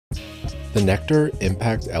The Nektar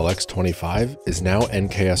Impact LX25 is now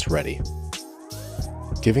NKS ready,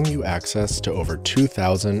 giving you access to over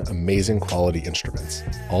 2,000 amazing quality instruments,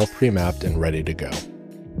 all pre-mapped and ready to go.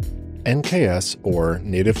 NKS, or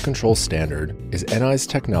Native Control Standard, is NI's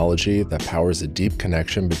technology that powers a deep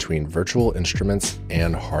connection between virtual instruments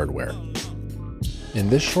and hardware. In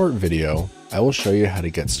this short video, I will show you how to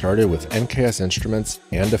get started with NKS instruments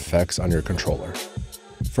and effects on your controller.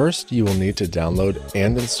 First, you will need to download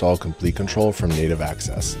and install Complete Control from Native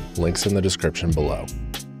Access, links in the description below.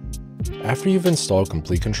 After you've installed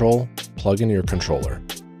Complete Control, plug in your controller.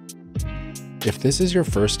 If this is your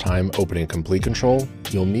first time opening Complete Control,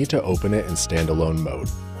 you'll need to open it in standalone mode,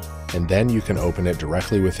 and then you can open it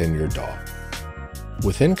directly within your DAW.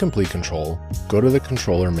 Within Complete Control, go to the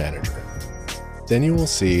Controller Manager. Then you will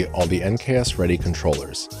see all the NKS ready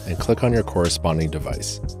controllers and click on your corresponding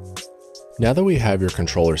device. Now that we have your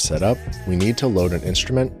controller set up, we need to load an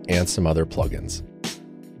instrument and some other plugins.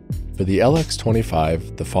 For the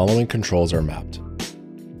LX25, the following controls are mapped.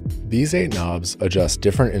 These 8 knobs adjust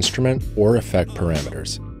different instrument or effect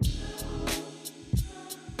parameters.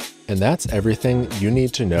 And that's everything you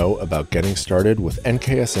need to know about getting started with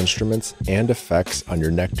NKS instruments and effects on your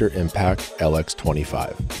Nektar Impact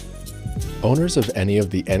LX25. Owners of any of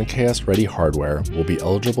the NKS ready hardware will be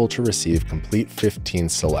eligible to receive Complete 15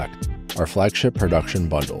 Select, our flagship production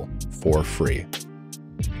bundle, for free.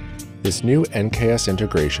 This new NKS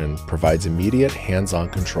integration provides immediate hands-on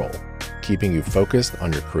control, keeping you focused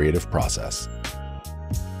on your creative process.